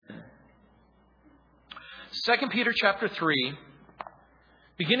2 Peter chapter 3,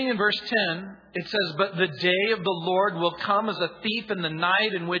 beginning in verse 10, it says, "But the day of the Lord will come as a thief in the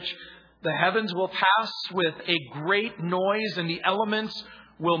night, in which the heavens will pass with a great noise, and the elements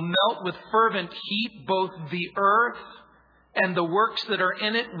will melt with fervent heat. Both the earth and the works that are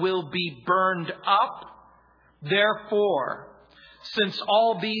in it will be burned up. Therefore, since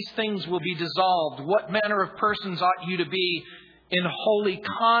all these things will be dissolved, what manner of persons ought you to be in holy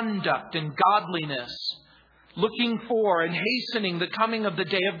conduct and godliness, looking for and hastening the coming of the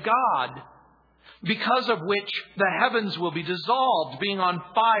day of God, because of which the heavens will be dissolved, being on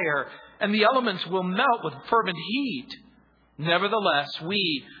fire, and the elements will melt with fervent heat. Nevertheless,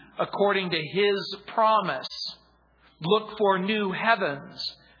 we, according to His promise, look for new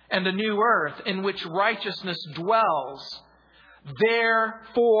heavens and a new earth in which righteousness dwells.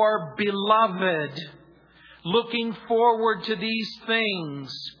 Therefore, beloved, looking forward to these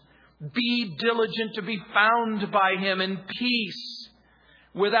things, be diligent to be found by Him in peace,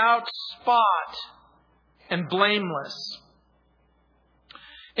 without spot and blameless."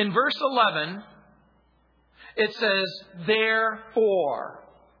 In verse 11, it says, "Therefore."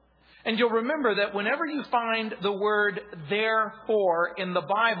 And you'll remember that whenever you find the word "therefore" in the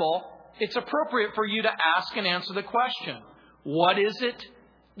Bible, it's appropriate for you to ask and answer the question, what is it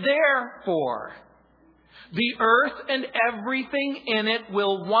there for? The earth and everything in it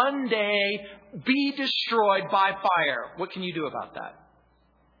will one day be destroyed by fire. What can you do about that?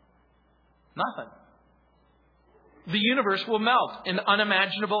 Nothing. The universe will melt in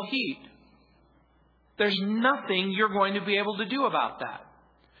unimaginable heat. There's nothing you're going to be able to do about that.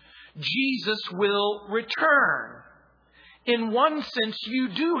 Jesus will return. In one sense, you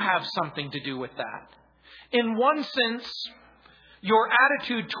do have something to do with that. In one sense, your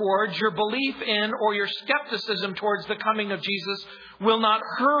attitude towards, your belief in, or your skepticism towards the coming of Jesus will not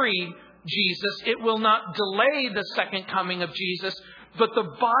hurry Jesus. It will not delay the second coming of Jesus. But the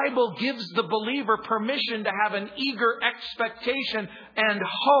Bible gives the believer permission to have an eager expectation and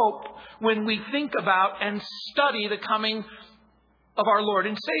hope when we think about and study the coming of our Lord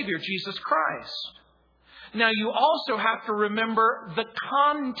and Savior, Jesus Christ. Now, you also have to remember the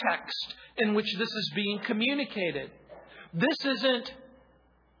context in which this is being communicated. This isn't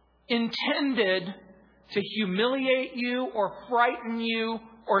intended to humiliate you or frighten you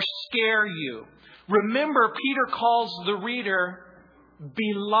or scare you. Remember, Peter calls the reader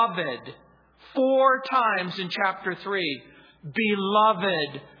beloved 4 times in chapter 3.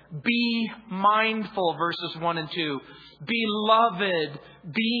 Beloved, be mindful, verses 1 and 2. Beloved,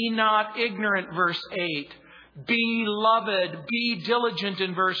 be not ignorant, verse 8. Beloved, be diligent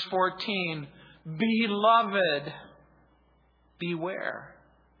in verse 14. Beloved, beware,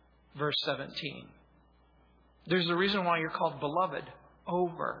 verse 17. There's a reason why you're called beloved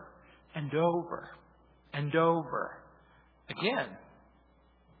over and over and over again.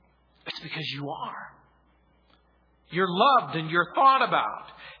 It's because you are. You're loved and you're thought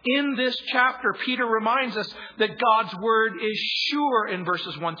about. In this chapter, Peter reminds us that God's word is sure in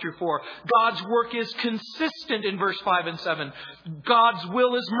verses 1 through 4. God's work is consistent in verse 5 and 7. God's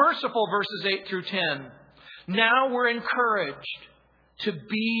will is merciful, verses 8 through 10. Now we're encouraged to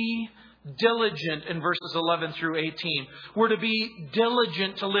be diligent in verses 11 through 18. We're to be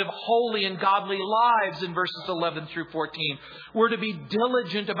diligent to live holy and godly lives in verses 11 through 14. We're to be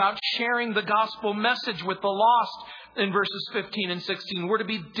diligent about sharing the gospel message with the lost in verses 15 and 16. We're to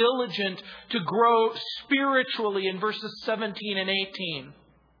be diligent to grow spiritually in verses 17 and 18.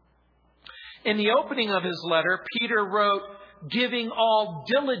 In the opening of his letter, Peter wrote, "Giving all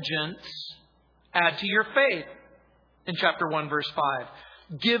diligence, add to your faith," in chapter 1, verse 5.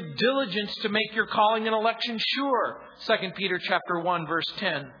 "Give diligence to make your calling and election sure," 2 Peter chapter 1, verse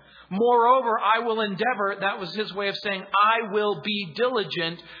 10. "Moreover, I will endeavor," that was his way of saying, "I will be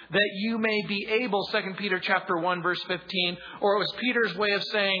diligent that you may be able," 2 Peter chapter 1, verse 15. Or it was Peter's way of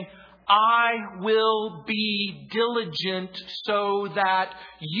saying, "I will be diligent so that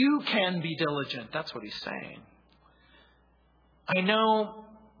you can be diligent." That's what he's saying. I know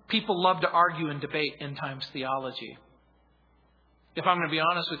people love to argue and debate end times theology. If I'm going to be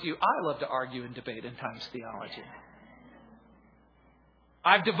honest with you, I love to argue and debate end times theology.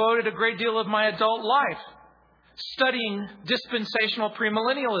 I've devoted a great deal of my adult life studying dispensational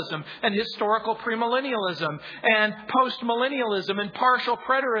premillennialism and historical premillennialism and postmillennialism and partial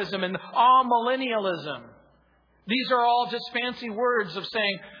preterism and amillennialism. These are all just fancy words of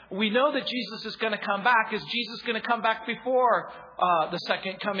saying, we know that Jesus is going to come back. Is Jesus going to come back before the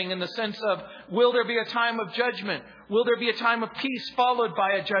second coming, in the sense of, will there be a time of judgment? Will there be a time of peace followed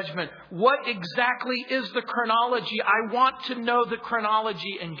by a judgment? What exactly is the chronology? I want to know the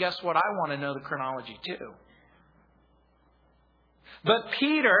chronology. And guess what? I want to know the chronology too. But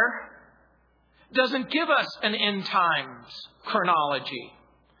Peter doesn't give us an end times chronology.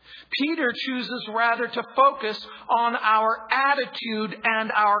 Peter chooses rather to focus on our attitude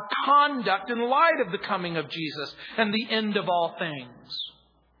and our conduct in light of the coming of Jesus and the end of all things.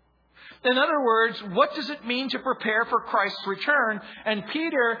 In other words, what does it mean to prepare for Christ's return? And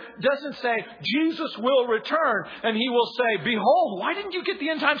Peter doesn't say, Jesus will return. And he will say, behold, why didn't you get the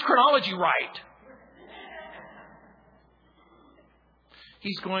end times chronology right?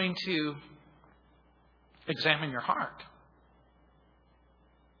 He's going to examine your heart.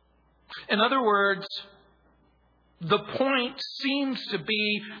 In other words, the point seems to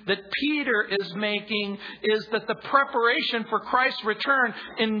be that Peter is making is that the preparation for Christ's return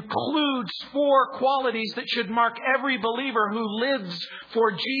includes 4 qualities that should mark every believer who lives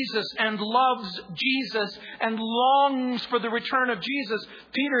for Jesus and loves Jesus and longs for the return of Jesus.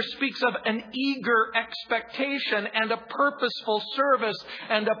 Peter speaks of an eager expectation and a purposeful service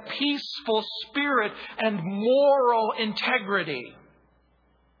and a peaceful spirit and moral integrity.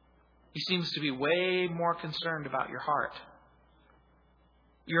 He seems to be way more concerned about your heart,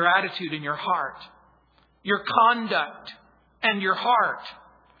 your attitude and your heart, your conduct and your heart.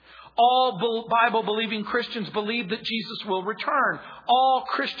 All Bible-believing Christians believe that Jesus will return. All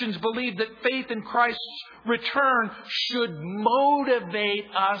Christians believe that faith in Christ's return should motivate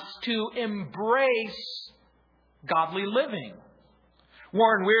us to embrace godly living.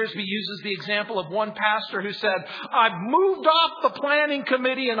 Warren Wiersbe uses the example of one pastor who said, I've moved off the planning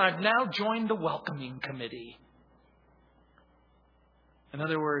committee and I've now joined the welcoming committee. In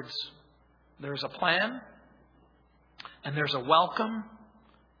other words, there's a plan and there's a welcome,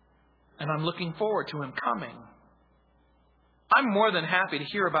 and I'm looking forward to him coming. I'm more than happy to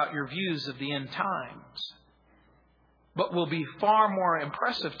hear about your views of the end times. But will be far more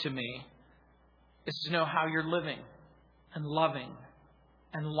impressive to me is to know how you're living and loving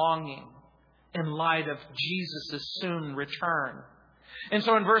and longing in light of Jesus' soon return. And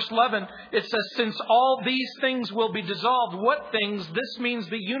so in verse 11, it says, since all these things will be dissolved, what things? This means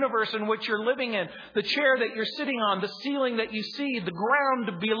the universe in which you're living in, the chair that you're sitting on, the ceiling that you see, the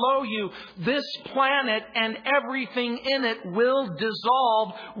ground below you, this planet and everything in it will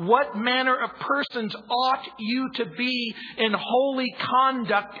dissolve. What manner of persons ought you to be in holy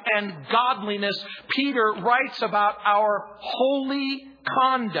conduct and godliness? Peter writes about our holy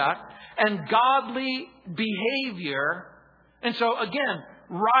conduct and godly behavior. And so again,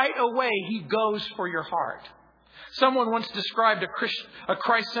 right away, he goes for your heart. Someone once described a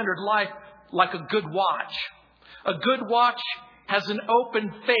Christ-centered life like a good watch. A good watch has an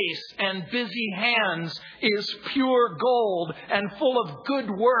open face and busy hands, is pure gold and full of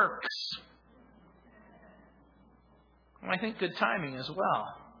good works. I think good timing as well.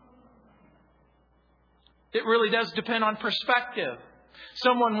 It really does depend on perspective.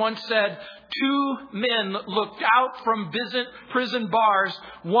 Someone once said, 2 men looked out from prison bars.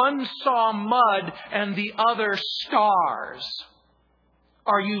 One saw mud and the other stars.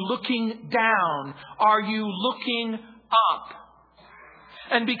 Are you looking down? Are you looking up?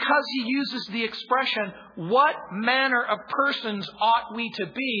 And because he uses the expression, what manner of persons ought we to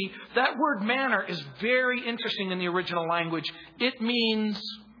be? That word manner is very interesting in the original language. It means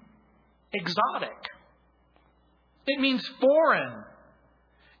exotic. It means foreign.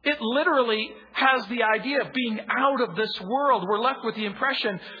 It literally has the idea of being out of this world. We're left with the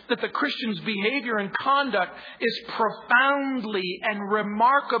impression that the Christian's behavior and conduct is profoundly and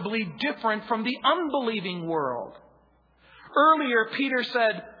remarkably different from the unbelieving world. Earlier, Peter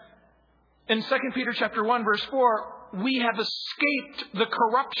said in 2 Peter chapter 1, verse 4, we have escaped the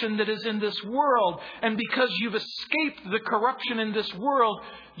corruption that is in this world. And because you've escaped the corruption in this world,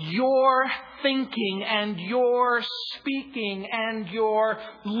 your thinking and your speaking and your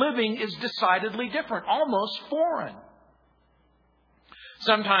living is decidedly different, almost foreign.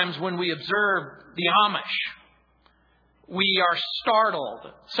 Sometimes when we observe the Amish, we are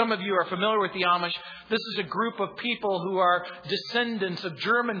startled. Some of you are familiar with the Amish. This is a group of people who are descendants of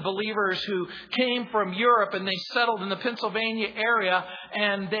German believers who came from Europe, and they settled in the Pennsylvania area,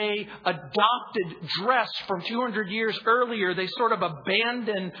 and they adopted dress from 200 years earlier. They sort of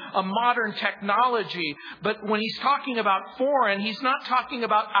abandoned a modern technology. But when he's talking about foreign, he's not talking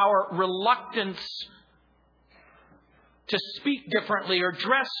about our reluctance to speak differently or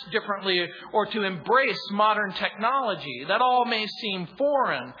dress differently or to embrace modern technology. That all may seem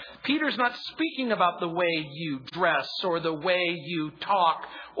foreign. Peter's not speaking about the way you dress or the way you talk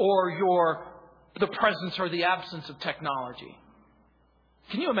or the presence or the absence of technology.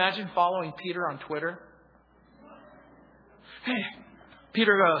 Can you imagine following Peter on Twitter? Hey,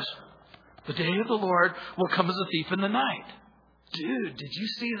 Peter goes, "The day of the Lord will come as a thief in the night." Dude, did you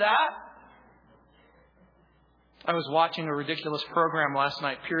see that? I was watching a ridiculous program last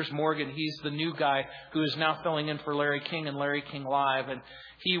night. Piers Morgan, he's the new guy who is now filling in for Larry King and Larry King Live. And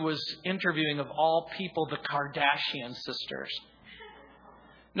he was interviewing, of all people, the Kardashian sisters.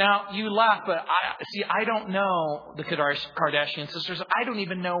 Now, you laugh, but I don't know the Kardashian sisters. I don't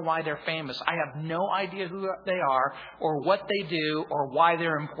even know why they're famous. I have no idea who they are or what they do or why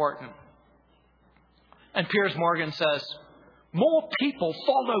they're important. And Piers Morgan says, "More people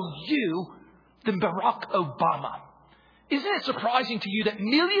follow you than Barack Obama. Isn't it surprising to you that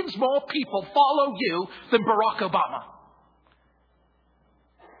millions more people follow you than Barack Obama?"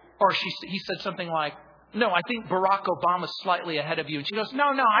 Or he said something like, "No, I think Barack Obama's slightly ahead of you." And she goes,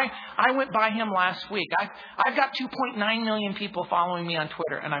 No, I went by him last week. I've got 2.9 million people following me on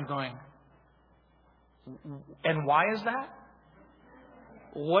Twitter." And I'm going, and why is that?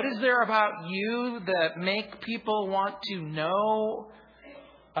 What is there about you that make people want to know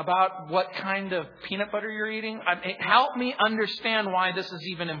about what kind of peanut butter you're eating? Help me understand why this is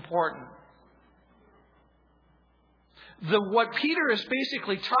even important. What Peter is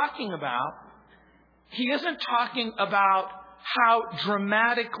basically talking about, he isn't talking about how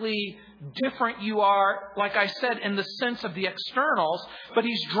dramatically different you are, like I said, in the sense of the externals, but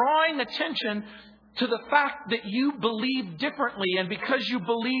he's drawing attention to the fact that you believe differently. And because you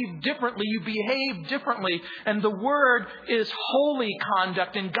believe differently, you behave differently. And the word is holy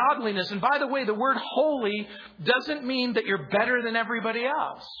conduct and godliness. And by the way, the word holy doesn't mean that you're better than everybody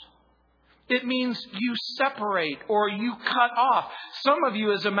else. It means you separate or you cut off. Some of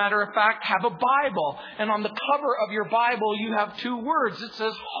you, as a matter of fact, have a Bible. And on the cover of your Bible, you have two words. It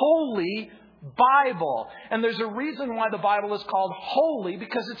says Holy Bible. And there's a reason why the Bible is called holy,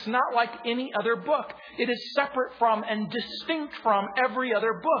 because it's not like any other book. It is separate from and distinct from every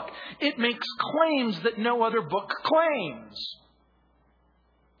other book. It makes claims that no other book claims.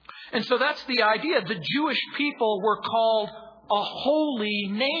 And so that's the idea. The Jewish people were called a holy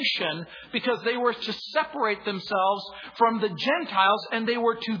nation because they were to separate themselves from the Gentiles and they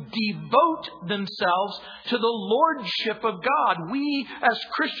were to devote themselves to the lordship of God. We as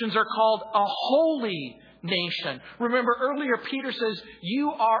Christians are called a holy nation. Remember earlier Peter says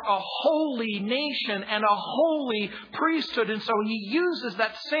you are a holy nation and a holy priesthood. And so he uses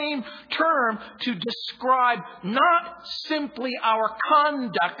that same term to describe not simply our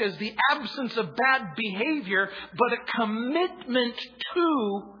conduct as the absence of bad behavior, but a commitment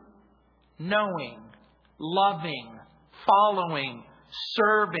to knowing, loving, following,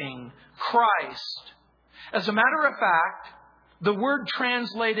 serving Christ. As a matter of fact, the word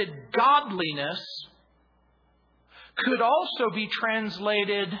translated godliness could also be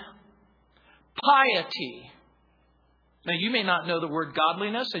translated piety. Now, you may not know the word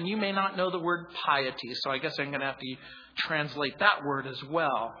godliness and you may not know the word piety. So I guess I'm going to have to translate that word as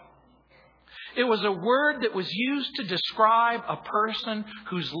well. It was a word that was used to describe a person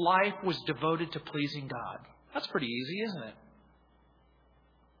whose life was devoted to pleasing God. That's pretty easy, isn't it?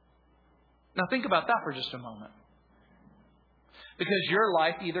 Now think about that for just a moment. Because your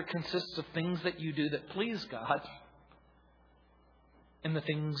life either consists of things that you do that please God and the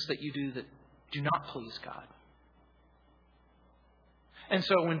things that you do that do not please God. And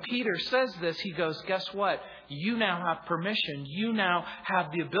so when Peter says this, he goes, guess what? You now have permission. You now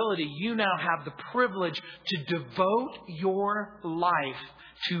have the ability. You now have the privilege to devote your life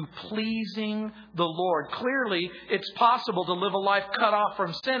to pleasing the Lord. Clearly, it's possible to live a life cut off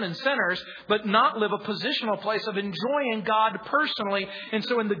from sin and sinners, but not live a positional place of enjoying God personally. And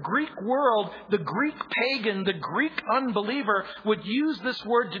so in the Greek world, the Greek pagan, the Greek unbeliever would use this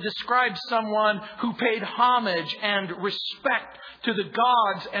word to describe someone who paid homage and respect to the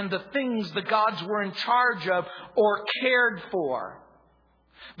gods and the things the gods were in charge of or cared for.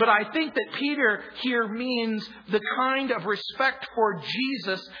 But I think that Peter here means the kind of respect for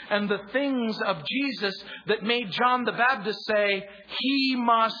Jesus and the things of Jesus that made John the Baptist say, he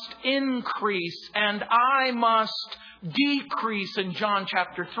must increase and I must decrease in John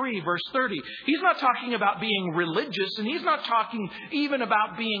chapter 3, verse 30. He's not talking about being religious and he's not talking even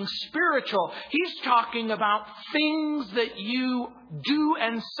about being spiritual. He's talking about things that you do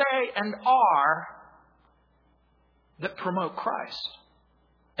and say and are that promote Christ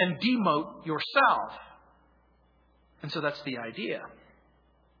and demote yourself. And so that's the idea.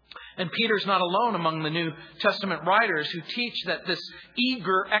 And Peter's not alone among the New Testament writers who teach that this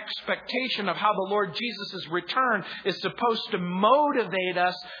eager expectation of how the Lord Jesus' return is supposed to motivate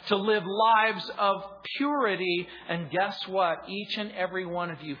us to live lives of purity. And guess what? Each and every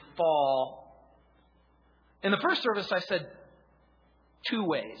one of you fall. In the first service, I said 2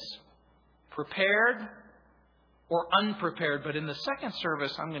 ways. Prepared or unprepared. But in the second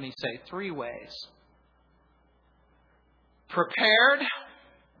service, I'm going to say 3 ways. Prepared,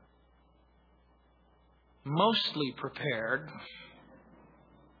 mostly prepared,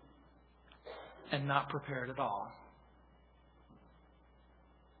 and not prepared at all.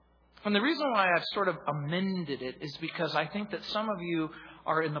 And the reason why I've sort of amended it is because I think that some of you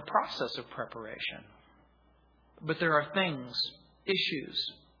are in the process of preparation. But there are things, issues,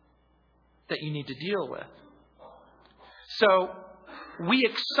 that you need to deal with. So, we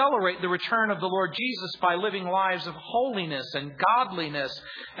accelerate the return of the Lord Jesus by living lives of holiness and godliness.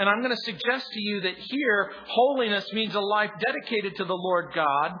 And I'm going to suggest to you that here, holiness means a life dedicated to the Lord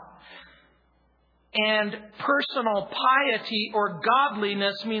God. And personal piety or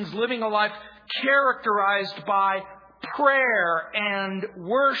godliness means living a life characterized by prayer and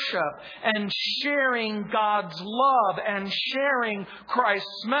worship and sharing God's love and sharing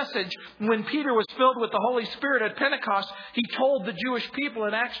Christ's message. When Peter was filled with the Holy Spirit at Pentecost, he told the Jewish people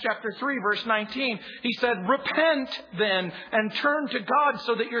in Acts chapter 3, verse 19, he said, "Repent then and turn to God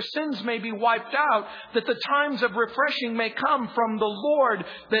so that your sins may be wiped out, that the times of refreshing may come from the Lord,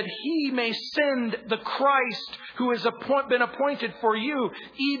 that He may send the Christ who has been appointed for you,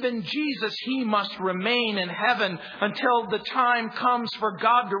 even Jesus. He must remain in heaven until the time comes for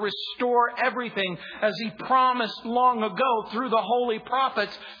God to restore everything as He promised long ago through the holy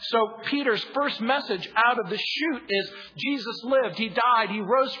prophets." So Peter's first message out of the chute is Jesus lived, He died, He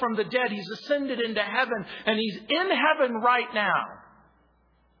rose from the dead, He's ascended into heaven, and He's in heaven right now.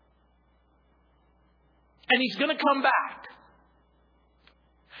 And He's going to come back.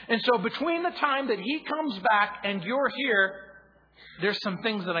 And so between the time that He comes back and you're here, there's some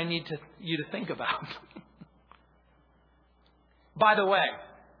things that I need you to think about. By the way,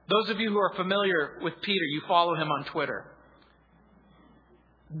 those of you who are familiar with Peter, you follow him on Twitter.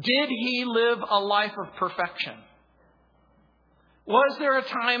 Did he live a life of perfection? Was there a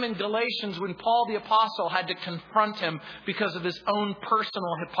time in Galatians when Paul the Apostle had to confront him because of his own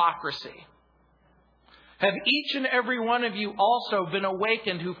personal hypocrisy? Have each and every one of you also been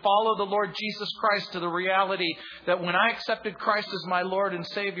awakened who follow the Lord Jesus Christ to the reality that when I accepted Christ as my Lord and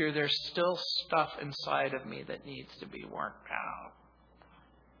Savior, there's still stuff inside of me that needs to be worked out?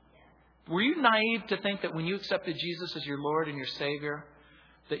 Were you naive to think that when you accepted Jesus as your Lord and your Savior,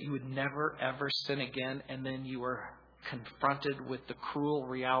 that you would never, ever sin again, and then you were confronted with the cruel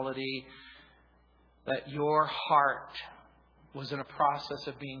reality that your heart was in a process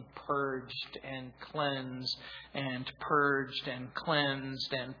of being purged and cleansed and purged and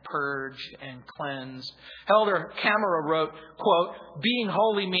cleansed and purged and cleansed? Elder Camera wrote, quote, "Being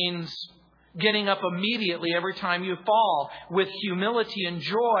holy means getting up immediately every time you fall with humility and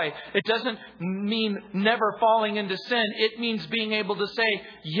joy. It doesn't mean never falling into sin. It means being able to say,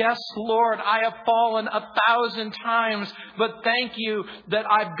 'Yes, Lord, I have fallen 1,000 times, but thank you that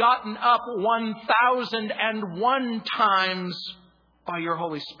I've gotten up 1,001 times by your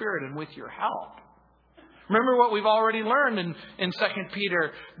Holy Spirit and with your help.'" Remember what we've already learned in 2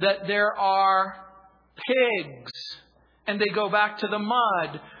 Peter, that there are pigs and they go back to the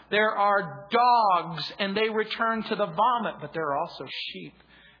mud. There are dogs and they return to the vomit. But there are also sheep.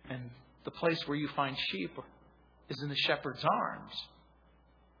 And the place where you find sheep is in the shepherd's arms.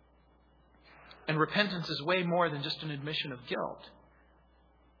 And repentance is way more than just an admission of guilt.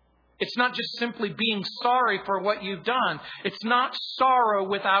 It's not just simply being sorry for what you've done. It's not sorrow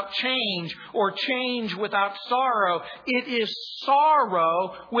without change or change without sorrow. It is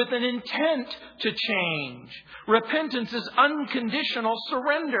sorrow with an intent to change. Repentance is unconditional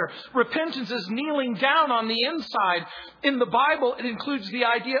surrender. Repentance is kneeling down on the inside. In the Bible, it includes the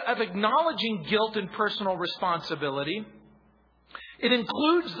idea of acknowledging guilt and personal responsibility. It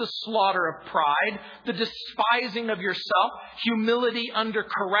includes the slaughter of pride, the despising of yourself, humility under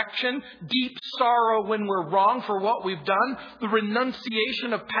correction, deep sorrow when we're wrong for what we've done, the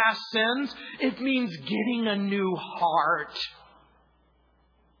renunciation of past sins. It means getting a new heart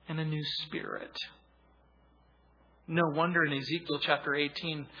and a new spirit. No wonder in Ezekiel chapter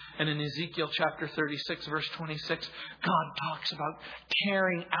 18 and in Ezekiel chapter 36, verse 26, God talks about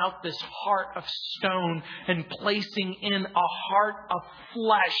tearing out this heart of stone and placing in a heart of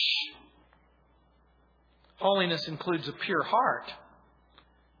flesh. Holiness includes a pure heart.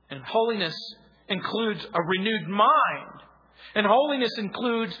 And holiness includes a renewed mind. And holiness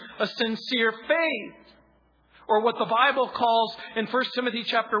includes a sincere faith. Or what the Bible calls in 1 Timothy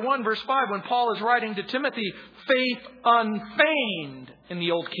chapter 1, verse 5, when Paul is writing to Timothy, faith unfeigned in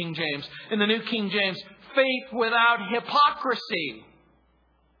the Old King James. In the New King James, faith without hypocrisy.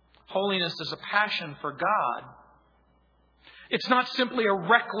 Holiness is a passion for God. It's not simply a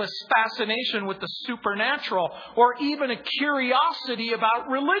reckless fascination with the supernatural or even a curiosity about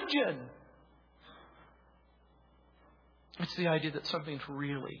religion. It's the idea that something's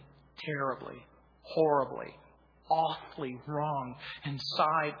really, terribly, horribly, awfully wrong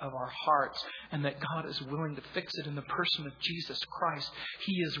inside of our hearts, and that God is willing to fix it in the person of Jesus Christ.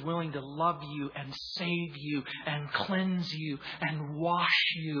 He is willing to love you and save you and cleanse you and wash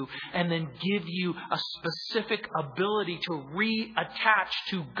you and then give you a specific ability to reattach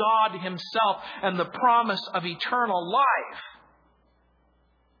to God Himself and the promise of eternal life.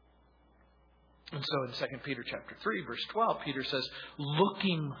 And so in 2 Peter chapter 3, verse 12, Peter says,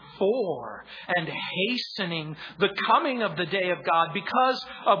 looking for and hastening the coming of the day of God, because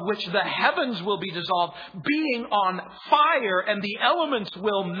of which the heavens will be dissolved, being on fire, and the elements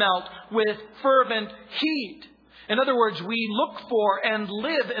will melt with fervent heat. In other words, we look for and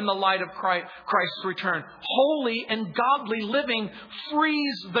live in the light of Christ's return. Holy and godly living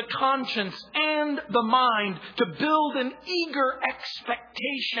frees the conscience and the mind to build an eager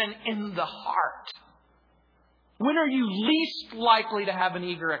expectation in the heart. When are you least likely to have an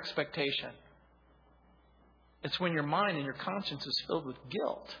eager expectation? It's when your mind and your conscience is filled with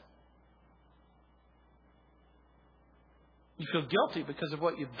guilt. You feel guilty because of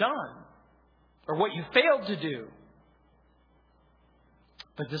what you've done or what you failed to do.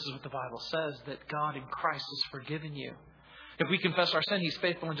 But this is what the Bible says, that God in Christ has forgiven you. If we confess our sin, He's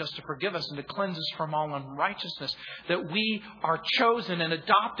faithful and just to forgive us and to cleanse us from all unrighteousness. That we are chosen and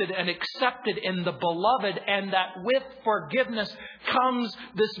adopted and accepted in the Beloved, and that with forgiveness comes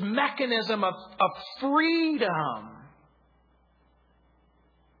this mechanism of freedom.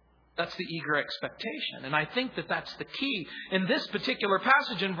 That's the eager expectation. And I think that that's the key. In this particular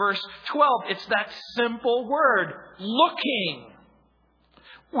passage in verse 12, it's that simple word, looking.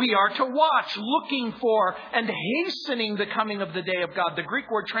 We are to watch, looking for, and hastening the coming of the day of God. The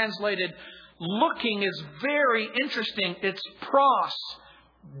Greek word translated looking is very interesting. It's pros,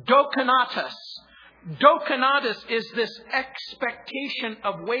 dokanatos. Dokanatos is this expectation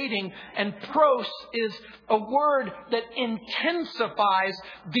of waiting, and pros is a word that intensifies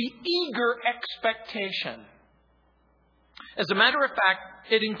the eager expectation. As a matter of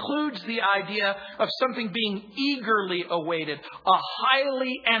fact, it includes the idea of something being eagerly awaited, a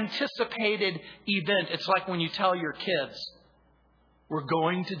highly anticipated event. It's like when you tell your kids, we're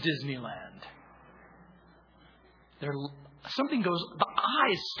going to Disneyland. Something goes, the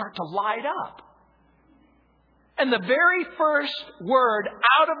eyes start to light up. And the very first word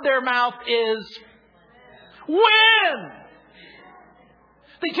out of their mouth is, when?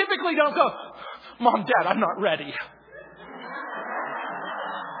 They typically don't go, Mom, Dad, I'm not ready.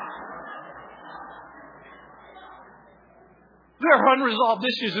 There are unresolved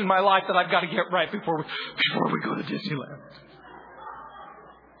issues in my life that I've got to get right before we go to Disneyland.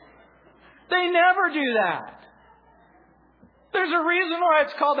 They never do that. There's a reason why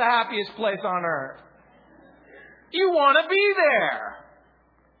it's called the happiest place on earth. You want to be there.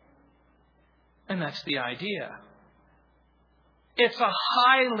 And that's the idea. It's a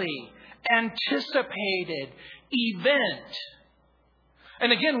highly anticipated event.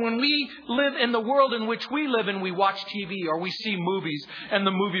 And again, when we live in the world in which we live in, we watch TV or we see movies, and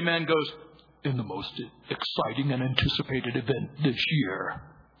the movie man goes, in the most exciting and anticipated event this year.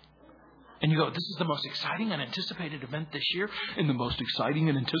 And you go, this is the most exciting and anticipated event this year? In the most exciting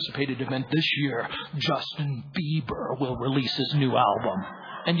and anticipated event this year, Justin Bieber will release his new album.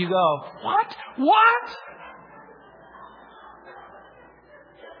 And you go, what? What?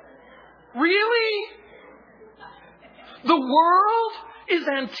 Really? The world is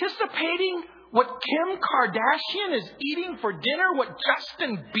anticipating what Kim Kardashian is eating for dinner, what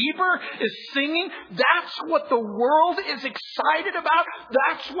Justin Bieber is singing. That's what the world is excited about.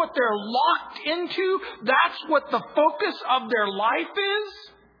 That's what they're locked into. That's what the focus of their life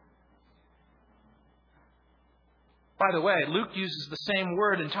is. By the way, Luke uses the same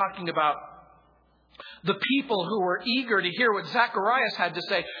word in talking about the people who were eager to hear what Zacharias had to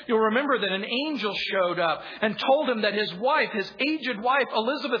say. You'll remember that an angel showed up and told him that his wife, his aged wife,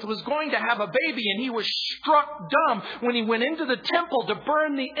 Elizabeth, was going to have a baby, and he was struck dumb when he went into the temple to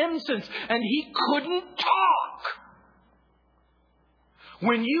burn the incense, and he couldn't talk.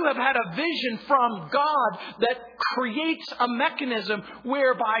 When you have had a vision from God that creates a mechanism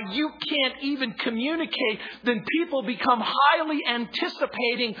whereby you can't even communicate, then people become highly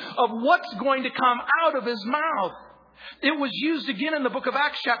anticipating of what's going to come out of His mouth. It was used again in the book of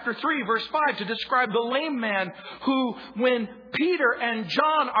Acts chapter 3 verse 5 to describe the lame man who, when Peter and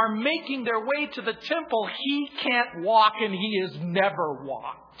John are making their way to the temple, he can't walk and he has never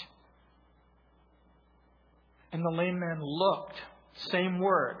walked. And the lame man looked, same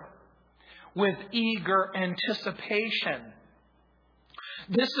word, with eager anticipation.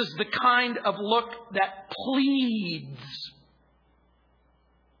 This is the kind of look that pleads.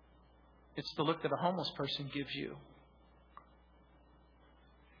 It's the look that a homeless person gives you.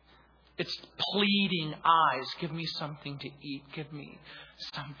 It's pleading eyes. Give me something to eat. Give me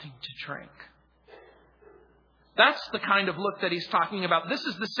something to drink. That's the kind of look that he's talking about. This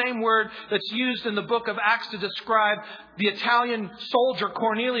is the same word that's used in the book of Acts to describe the Italian soldier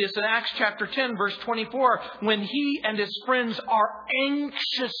Cornelius in Acts chapter 10, verse 24, when he and his friends are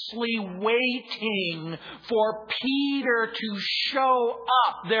anxiously waiting for Peter to show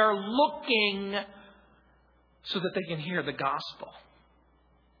up. They're looking so that they can hear the gospel.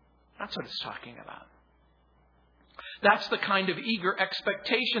 That's what it's talking about. That's the kind of eager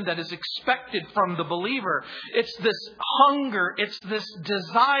expectation that is expected from the believer. It's this hunger. It's this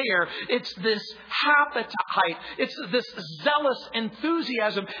desire. It's this appetite. It's this zealous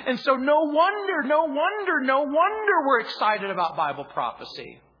enthusiasm. And so no wonder we're excited about Bible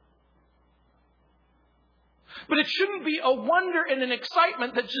prophecy. But it shouldn't be a wonder and an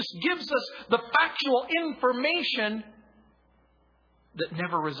excitement that just gives us the factual information that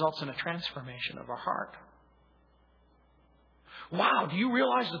never results in a transformation of our heart. Wow, do you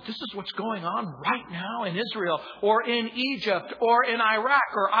realize that this is what's going on right now in Israel or in Egypt or in Iraq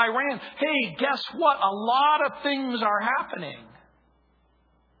or Iran? Hey, guess what? A lot of things are happening.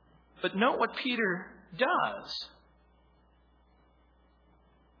 But note what Peter does.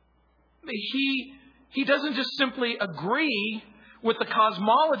 He doesn't just simply agree with the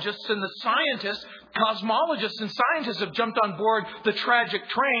cosmologists and the scientists. Cosmologists and scientists have jumped on board the tragic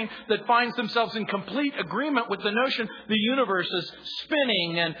train that finds themselves in complete agreement with the notion the universe is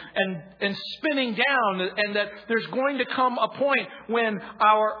spinning and spinning down, and that there's going to come a point when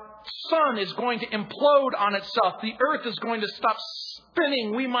our sun is going to implode on itself. The earth is going to stop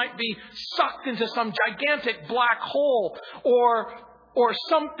spinning. We might be sucked into some gigantic black hole, or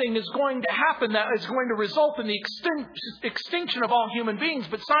something is going to happen that is going to result in the extinction of all human beings.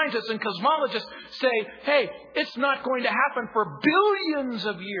 But scientists and cosmologists say, hey, it's not going to happen for billions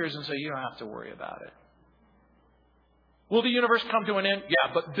of years, and so you don't have to worry about it. Will the universe come to an end?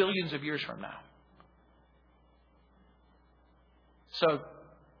 Yeah, but billions of years from now. So,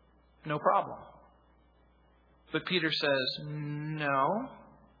 no problem. But Peter says, no.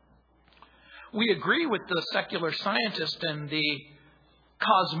 We agree with the secular scientist and the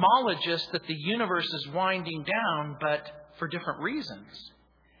cosmologist that the universe is winding down, but for different reasons.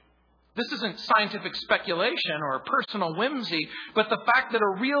 This isn't scientific speculation or personal whimsy, but the fact that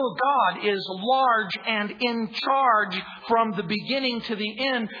a real God is large and in charge from the beginning to the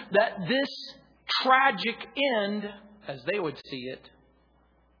end, that this tragic end, as they would see it,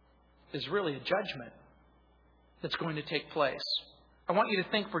 is really a judgment that's going to take place. I want you to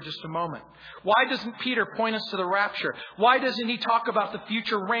think for just a moment. Why doesn't Peter point us to the rapture? Why doesn't he talk about the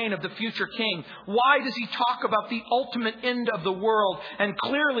future reign of the future king? Why does he talk about the ultimate end of the world? And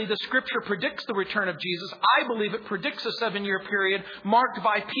clearly the Scripture predicts the return of Jesus. I believe it predicts a 7-year period marked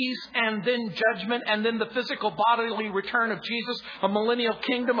by peace and then judgment and then the physical bodily return of Jesus, a millennial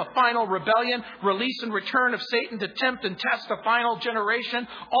kingdom, a final rebellion, release and return of Satan to tempt and test a final generation.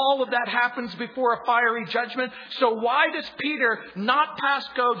 All of that happens before a fiery judgment. So why does Peter not pass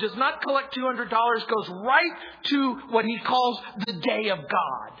go, does not collect $200, goes right to what he calls the day of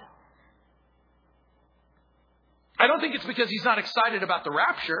God? I don't think it's because he's not excited about the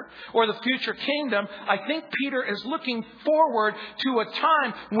rapture or the future kingdom. I think Peter is looking forward to a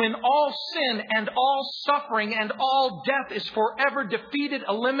time when all sin and all suffering and all death is forever defeated,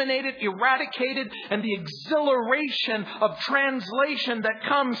 eliminated, eradicated, and the exhilaration of translation that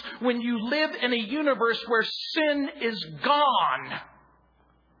comes when you live in a universe where sin is gone.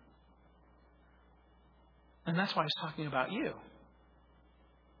 And that's why he's talking about you.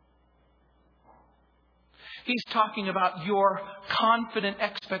 He's talking about your confident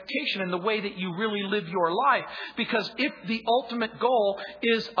expectation and the way that you really live your life. Because if the ultimate goal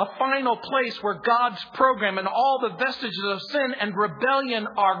is a final place where God's program and all the vestiges of sin and rebellion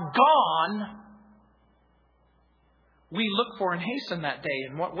are gone, we look for and hasten that day.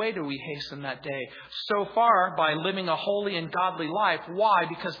 In what way do we hasten that day? So far, by living a holy and godly life. Why?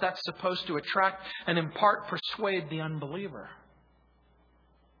 Because that's supposed to attract and in part persuade the unbeliever.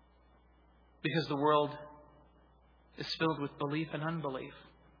 Because the world is filled with belief and unbelief.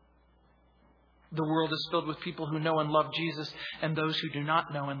 The world is filled with people who know and love Jesus and those who do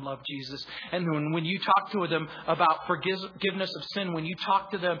not know and love Jesus. And when you talk to them about forgiveness of sin, when you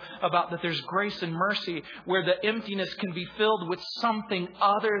talk to them about that there's grace and mercy, where the emptiness can be filled with something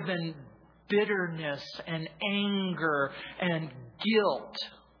other than bitterness and anger and guilt.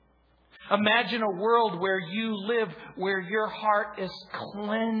 Imagine a world where you live, where your heart is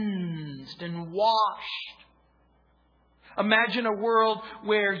cleansed and washed. Imagine a world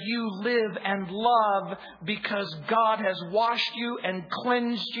where you live and love because God has washed you and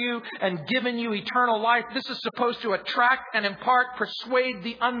cleansed you and given you eternal life. This is supposed to attract and in part persuade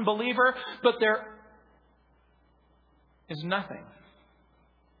the unbeliever, but there is nothing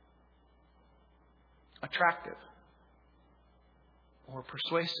attractive or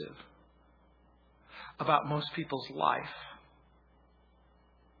persuasive about most people's life.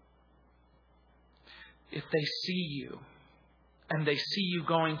 If they see you, and they see you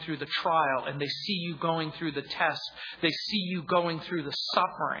going through the trial, and they see you going through the test, they see you going through the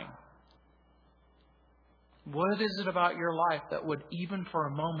suffering, what is it about your life that would even for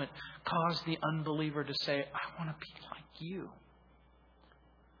a moment cause the unbeliever to say, I want to be like you.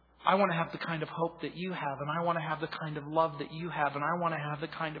 I want to have the kind of hope that you have, and I want to have the kind of love that you have, and I want to have the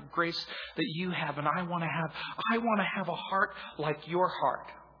kind of grace that you have, and I want to have a heart like your heart.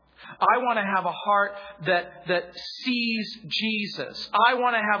 I want to have a heart that sees Jesus. I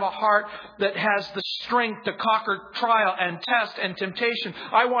want to have a heart that has the strength to conquer trial and test and temptation.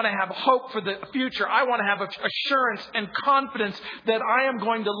 I want to have hope for the future. I want to have assurance and confidence that I am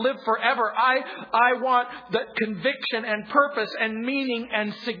going to live forever. I want the conviction and purpose and meaning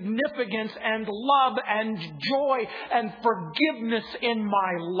and significance and love and joy and forgiveness in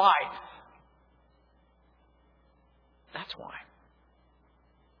my life. That's why.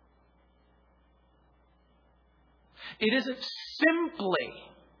 It isn't simply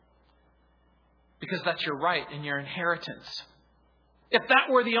because that's your right and your inheritance. If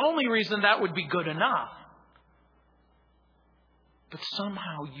that were the only reason, that would be good enough. But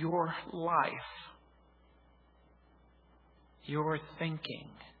somehow your life, your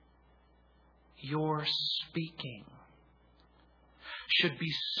thinking, your speaking should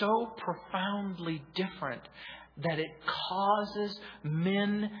be so profoundly different that it causes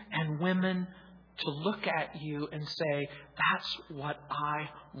men and women to look at you and say, that's what I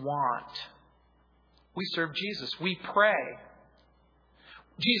want. We serve Jesus. We pray.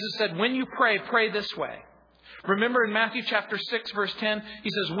 Jesus said, when you pray, pray this way. Remember in Matthew chapter 6, verse 10, he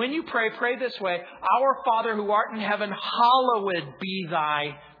says, when you pray, pray this way. Our Father who art in heaven, hallowed be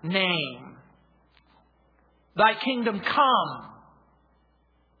thy name. Thy kingdom come.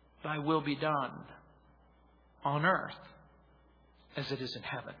 Thy will be done on earth as it is in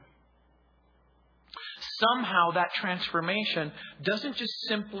heaven. Somehow that transformation doesn't just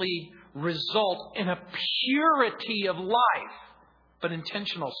simply result in a purity of life, but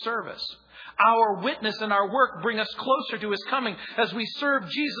intentional service. Our witness and our work bring us closer to His coming. As we serve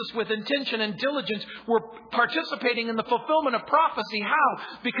Jesus with intention and diligence, we're participating in the fulfillment of prophecy. How?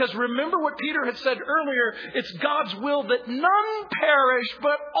 Because remember what Peter had said earlier, it's God's will that none perish,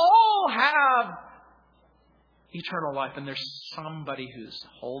 but all have eternal life. And there's somebody who's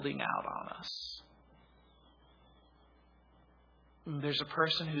holding out on us. There's a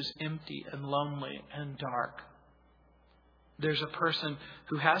person who's empty and lonely and dark. There's a person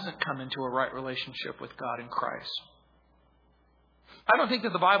who hasn't come into a right relationship with God in Christ. I don't think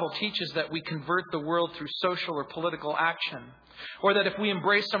that the Bible teaches that we convert the world through social or political action, or that if we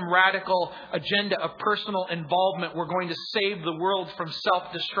embrace some radical agenda of personal involvement, we're going to save the world from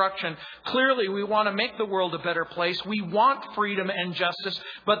self-destruction. Clearly, we want to make the world a better place. We want freedom and justice.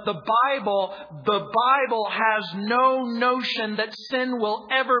 But the Bible has no notion that sin will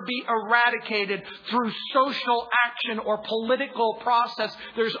ever be eradicated through social action or political process.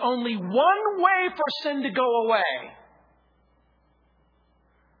 There's only one way for sin to go away.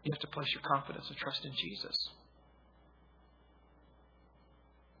 You have to place your confidence and trust in Jesus.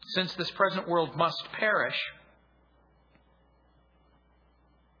 Since this present world must perish,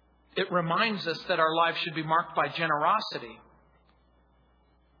 it reminds us that our lives should be marked by generosity.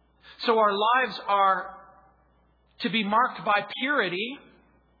 So our lives are to be marked by purity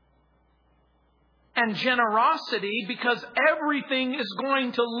and generosity, because everything is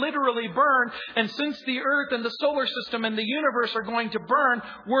going to literally burn. And since the earth and the solar system and the universe are going to burn,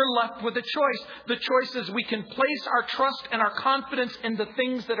 we're left with a choice. The choice is we can place our trust and our confidence in the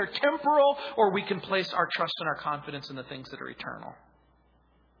things that are temporal, or we can place our trust and our confidence in the things that are eternal.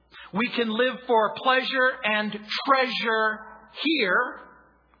 We can live for pleasure and treasure here,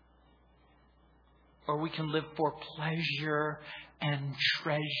 or we can live for pleasure and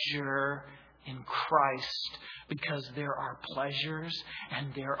treasure in Christ, because there are pleasures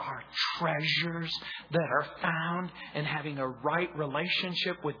and there are treasures that are found in having a right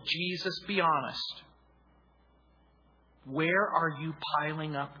relationship with Jesus. Be honest. Where are you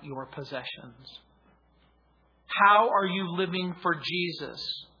piling up your possessions? How are you living for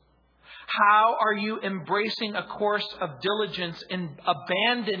Jesus? How are you embracing a course of diligence in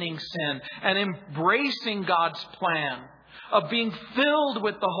abandoning sin and embracing God's plan of being filled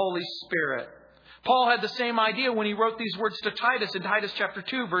with the Holy Spirit? Paul had the same idea when he wrote these words to Titus in Titus chapter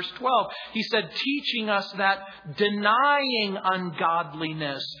 2, verse 12. He said, teaching us that denying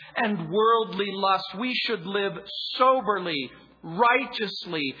ungodliness and worldly lust, we should live soberly,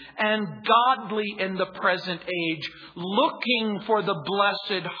 righteously, and godly in the present age, looking for the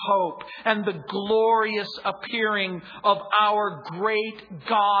blessed hope and the glorious appearing of our great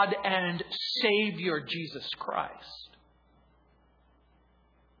God and Savior, Jesus Christ.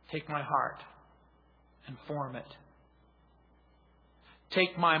 Take my heart and form it.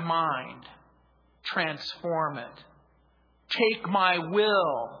 Take my mind, transform it. Take my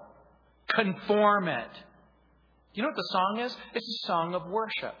will, conform it. You know what the song is? It's a song of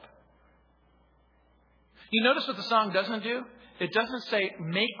worship. You notice what the song doesn't do? It doesn't say,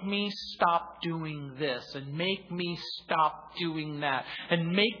 make me stop doing this and make me stop doing that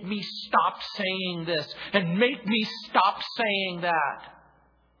and make me stop saying this and make me stop saying that.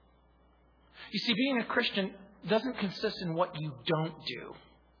 You see, being a Christian doesn't consist in what you don't do.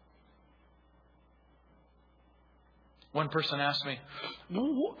 One person asked me,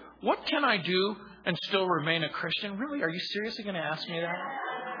 what can I do and still remain a Christian? Really? Are you seriously going to ask me that?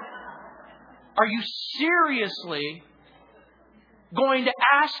 Are you seriously going to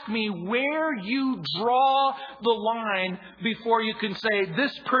ask me where you draw the line before you can say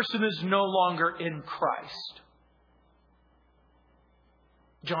this person is no longer in Christ?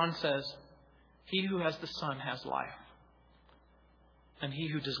 John says, he who has the Son has life, and he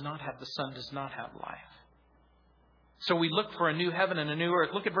who does not have the Son does not have life. So we look for a new heaven and a new earth.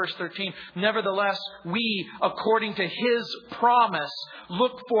 Look at verse 13. Nevertheless, we, according to His promise,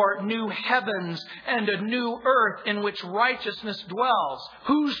 look for new heavens and a new earth in which righteousness dwells.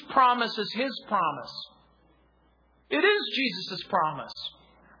 Whose promise is His promise? It is Jesus' promise.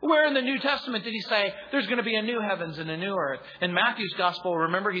 Where in the New Testament did He say there's going to be a new heavens and a new earth? In Matthew's Gospel,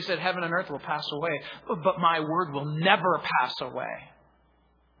 remember, He said heaven and earth will pass away, but my word will never pass away.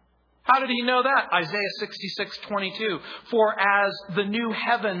 How did He know that? Isaiah 66:22. For as the new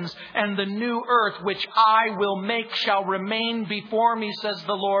heavens and the new earth which I will make shall remain before me, says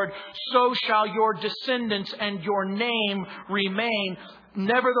the Lord, so shall your descendants and your name remain.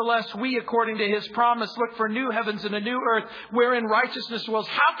 Nevertheless, we, according to His promise, look for new heavens and a new earth wherein righteousness dwells.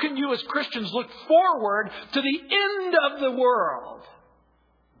 How can you as Christians look forward to the end of the world?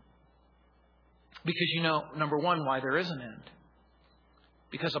 Because you know, number one, why there is an end.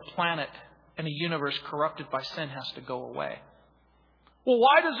 Because a planet and a universe corrupted by sin has to go away. Well,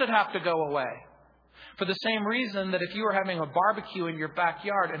 why does it have to go away? For the same reason that if you were having a barbecue in your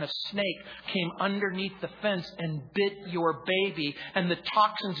backyard and a snake came underneath the fence and bit your baby and the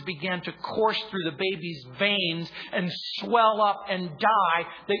toxins began to course through the baby's veins and swell up and die,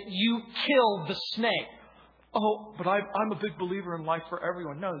 that you killed the snake. Oh, but I'm a big believer in life for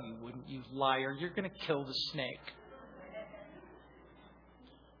everyone. No, you wouldn't, you liar. You're going to kill the snake.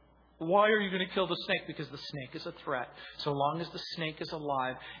 Why are you going to kill the snake? Because the snake is a threat. So long as the snake is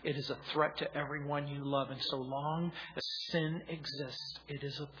alive, it is a threat to everyone you love. And so long as sin exists, it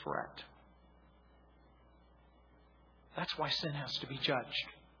is a threat. That's why sin has to be judged.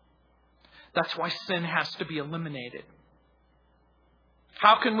 That's why sin has to be eliminated.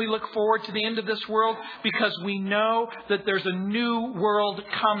 How can we look forward to the end of this world? Because we know that there's a new world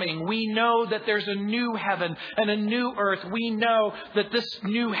coming. We know that there's a new heaven and a new earth. We know that this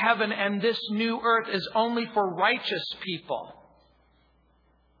new heaven and this new earth is only for righteous people.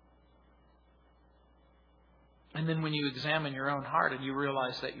 And then when you examine your own heart and you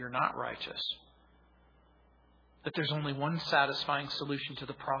realize that you're not righteous, that there's only one satisfying solution to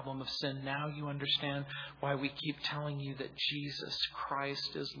the problem of sin. Now you understand why we keep telling you that Jesus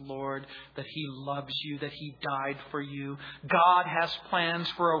Christ is Lord, that He loves you, that He died for you. God has plans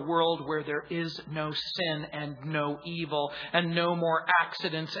for a world where there is no sin and no evil and no more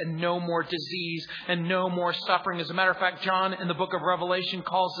accidents and no more disease and no more suffering. As a matter of fact, John in the book of Revelation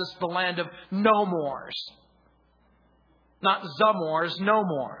calls this the land of no mores. Not zamores, no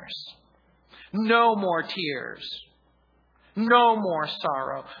mores. No more tears. No more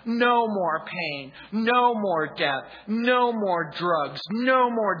sorrow. No more pain. No more death. No more drugs. No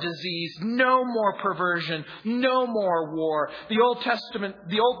more disease. No more perversion. No more war. The Old Testament,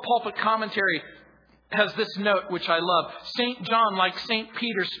 the old pulpit commentary has this note which I love. St. John, like St.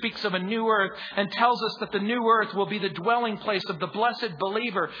 Peter, speaks of a new earth and tells us that the new earth will be the dwelling place of the blessed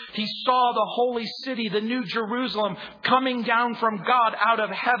believer. He saw the holy city, the new Jerusalem, coming down from God out of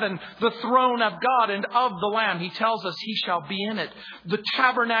heaven, the throne of God and of the Lamb. He tells us He shall be in it. The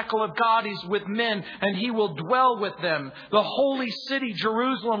tabernacle of God is with men, and He will dwell with them. The holy city,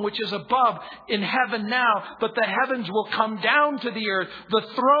 Jerusalem, which is above in heaven now, but the heavens will come down to the earth. The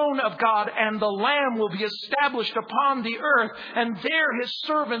throne of God and the Lamb will be established upon the earth, and there His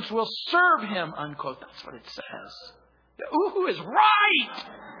servants will serve Him, unquote. That's what it says. Ooh, is right!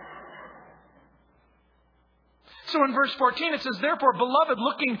 So in verse 14 it says, therefore, beloved,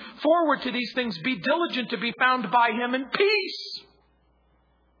 looking forward to these things, be diligent to be found by Him in peace,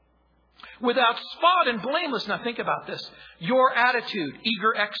 without spot and blameless. Now think about this. Your attitude,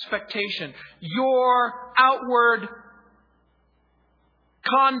 eager expectation, your outward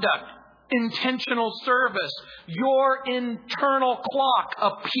conduct, intentional service, your internal clock, a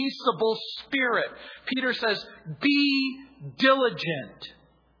peaceable spirit. Peter says, be diligent.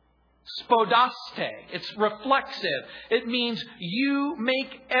 Spodaste. It's reflexive. It means you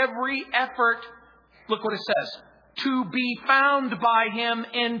make every effort, look what it says, to be found by Him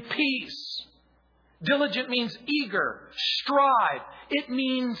in peace. Diligent means eager, strive. It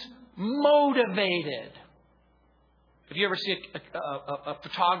means motivated. If you ever see a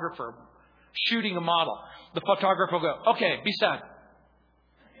photographer shooting a model, the photographer will go, okay, be sad.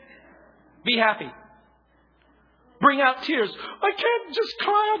 Be happy. Bring out tears. I can't just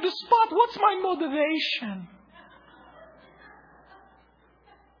cry on the spot. What's my motivation?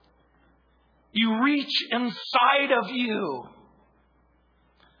 You reach inside of you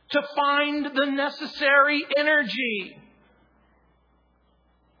to find the necessary energy.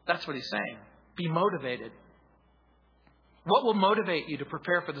 That's what he's saying. Be motivated. What will motivate you to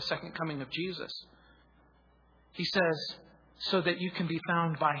prepare for the second coming of Jesus? He says, so that you can be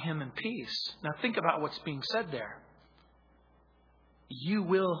found by Him in peace. Now think about what's being said there. You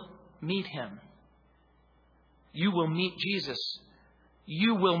will meet Him. You will meet Jesus.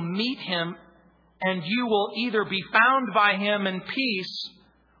 You will meet Him, and you will either be found by Him in peace,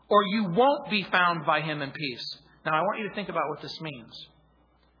 or you won't be found by Him in peace. Now I want you to think about what this means.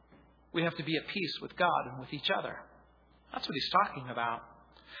 We have to be at peace with God and with each other. That's what he's talking about.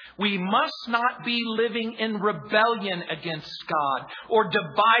 We must not be living in rebellion against God or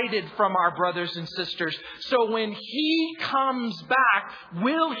divided from our brothers and sisters. So when He comes back,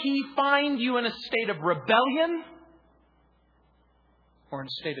 will He find you in a state of rebellion or in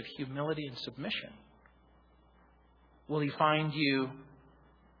a state of humility and submission? Will He find you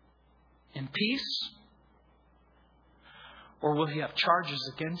in peace, or will He have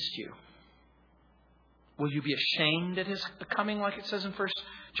charges against you? Will you be ashamed at His coming, like it says in 1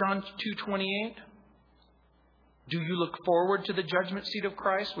 John 2:28? Do you look forward to the judgment seat of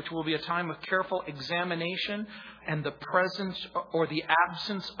Christ, which will be a time of careful examination and the presence or the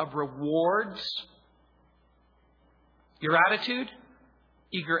absence of rewards? Your attitude?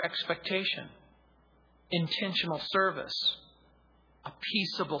 Eager expectation. Intentional service. A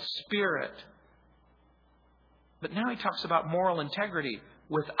peaceable spirit. But now he talks about moral integrity,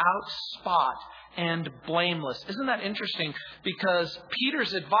 without spot and blameless. Isn't that interesting? Because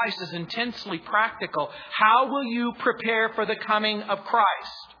Peter's advice is intensely practical. How will you prepare for the coming of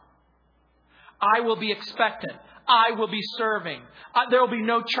Christ? I will be expectant. I will be serving. There will be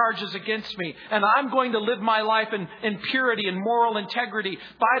no charges against me. And I'm going to live my life in purity and moral integrity.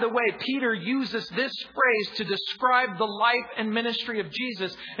 By the way, Peter uses this phrase to describe the life and ministry of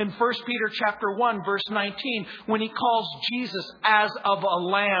Jesus in 1 Peter chapter 1, verse 19, when he calls Jesus as of a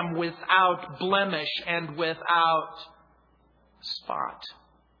lamb without blemish and without spot.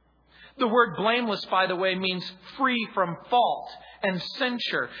 The word blameless, by the way, means free from fault and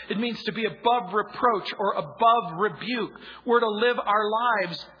censure. It means to be above reproach or above rebuke. We're to live our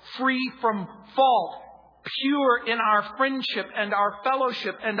lives free from fault, pure in our friendship and our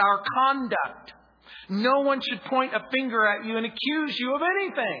fellowship and our conduct. No one should point a finger at you and accuse you of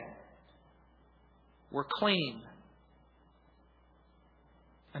anything. We're clean.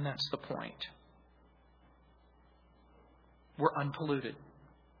 And that's the point. We're unpolluted.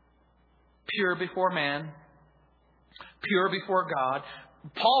 Pure before man. Pure before God.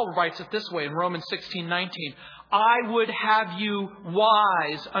 Paul writes it this way in Romans 16:19. I would have you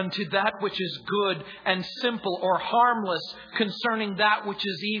wise unto that which is good and simple or harmless concerning that which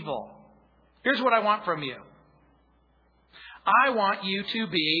is evil. Here's what I want from you. I want you to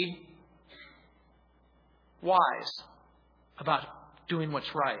be wise about doing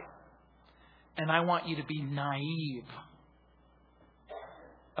what's right. And I want you to be naive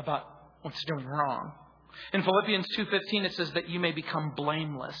about what's doing wrong. In Philippians 2:15 it says that you may become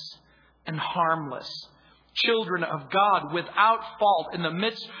blameless and harmless, children of God without fault in the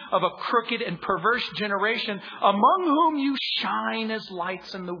midst of a crooked and perverse generation, among whom you shine as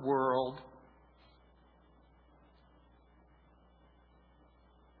lights in the world.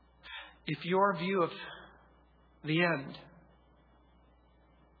 If your view of the end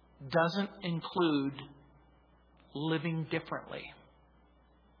doesn't include living differently,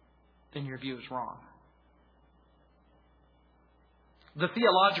 then your view is wrong. The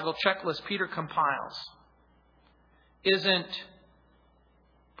theological checklist Peter compiles isn't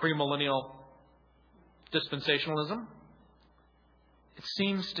premillennial dispensationalism. It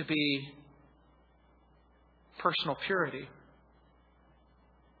seems to be personal purity,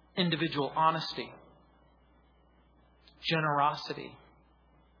 individual honesty, generosity.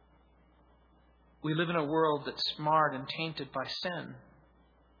 We live in a world that's marred and tainted by sin.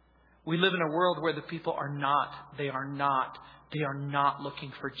 We live in a world where the people are not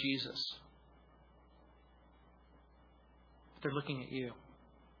looking for Jesus. They're looking at you.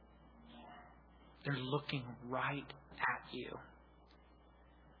 They're looking right at you.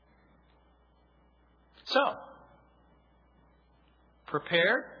 So,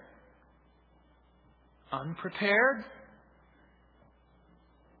 prepared? Unprepared?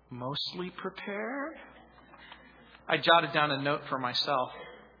 Mostly prepared? I jotted down a note for myself.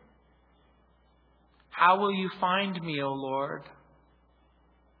 How will you find me, O Lord?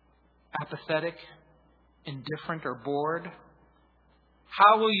 Apathetic, indifferent, or bored?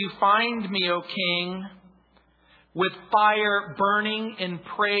 How will you find me, O King? With fire burning in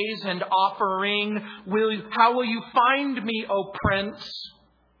praise and offering? How will you find me, O Prince?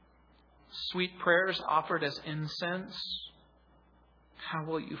 Sweet prayers offered as incense? How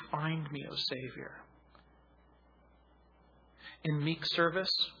will you find me, O Savior? In meek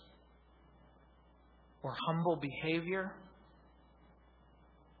service or humble behavior?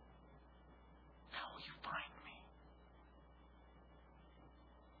 How will you find me?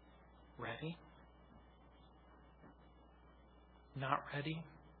 Ready? Not ready?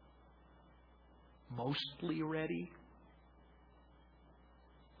 Mostly ready?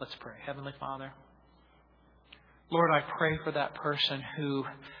 Let's pray. Heavenly Father, Lord, I pray for that person who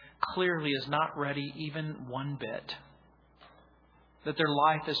clearly is not ready even one bit. That their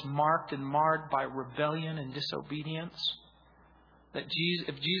life is marked and marred by rebellion and disobedience. That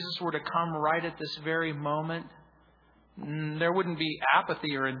if Jesus were to come right at this very moment, there wouldn't be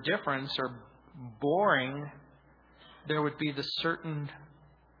apathy or indifference or boring. There would be the certain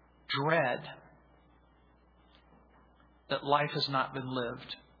dread that life has not been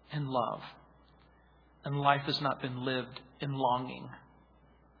lived in love. And life has not been lived in longing.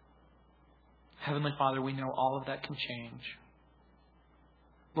 Heavenly Father, we know all of that can change.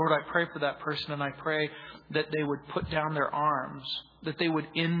 Lord, I pray for that person, and I pray that they would put down their arms, that they would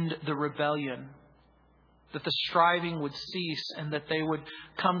end the rebellion, that the striving would cease, and that they would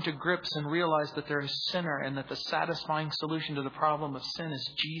come to grips and realize that they're a sinner and that the satisfying solution to the problem of sin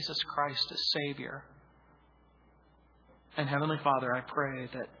is Jesus Christ as Savior. And Heavenly Father, I pray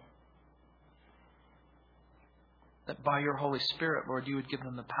that by your Holy Spirit, Lord, you would give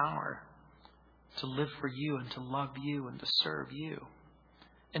them the power to live for you and to love you and to serve you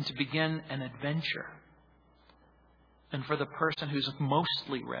and to begin an adventure. And for the person who's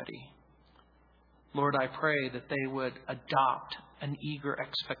mostly ready, Lord, I pray that they would adopt an eager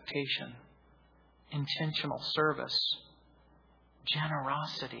expectation, intentional service,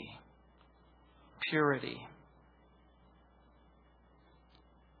 generosity, purity.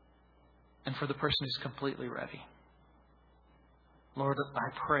 And for the person who's completely ready, Lord,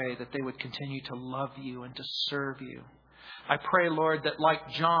 I pray that they would continue to love you and to serve you. I pray, Lord, that like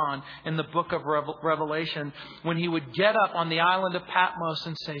John in the book of Revelation, when he would get up on the island of Patmos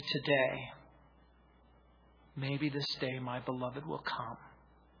and say, today, maybe this day my beloved will come.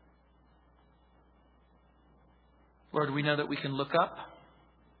 Lord, we know that we can look up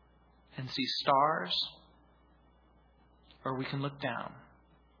and see stars, or we can look down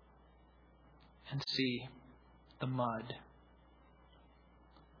and see the mud.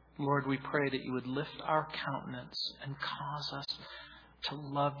 Lord, we pray that you would lift our countenance and cause us to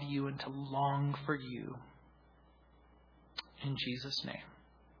love you and to long for you. In Jesus'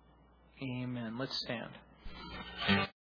 name, amen. Let's stand.